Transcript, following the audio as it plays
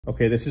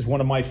Okay, this is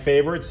one of my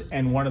favorites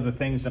and one of the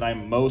things that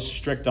I'm most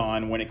strict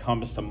on when it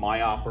comes to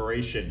my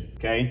operation,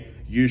 okay?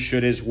 You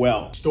should as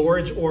well.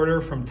 Storage order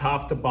from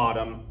top to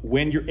bottom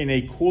when you're in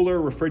a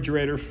cooler,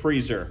 refrigerator,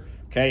 freezer,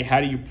 okay?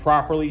 How do you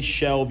properly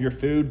shelve your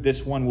food?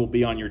 This one will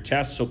be on your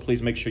test, so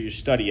please make sure you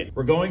study it.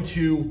 We're going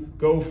to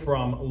go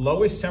from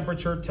lowest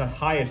temperature to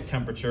highest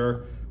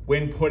temperature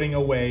when putting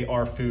away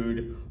our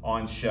food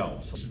on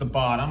shelves. This is the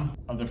bottom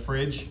of the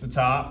fridge, the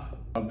top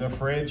of the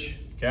fridge,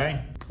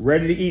 okay?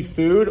 Ready to eat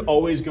food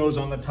always goes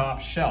on the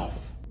top shelf,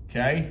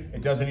 okay?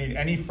 It doesn't need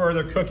any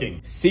further cooking.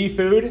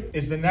 Seafood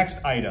is the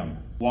next item.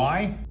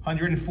 Why?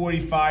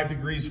 145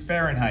 degrees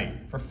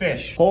Fahrenheit for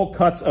fish. Whole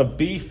cuts of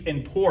beef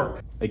and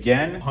pork,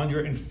 again,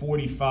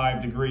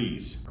 145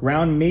 degrees.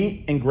 Ground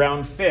meat and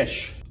ground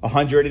fish,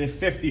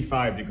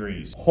 155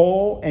 degrees.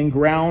 Whole and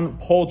ground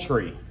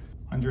poultry,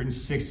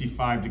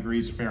 165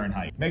 degrees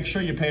Fahrenheit. Make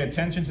sure you pay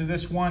attention to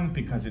this one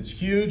because it's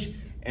huge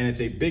and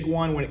it's a big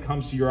one when it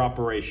comes to your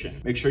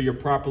operation. Make sure you're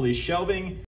properly shelving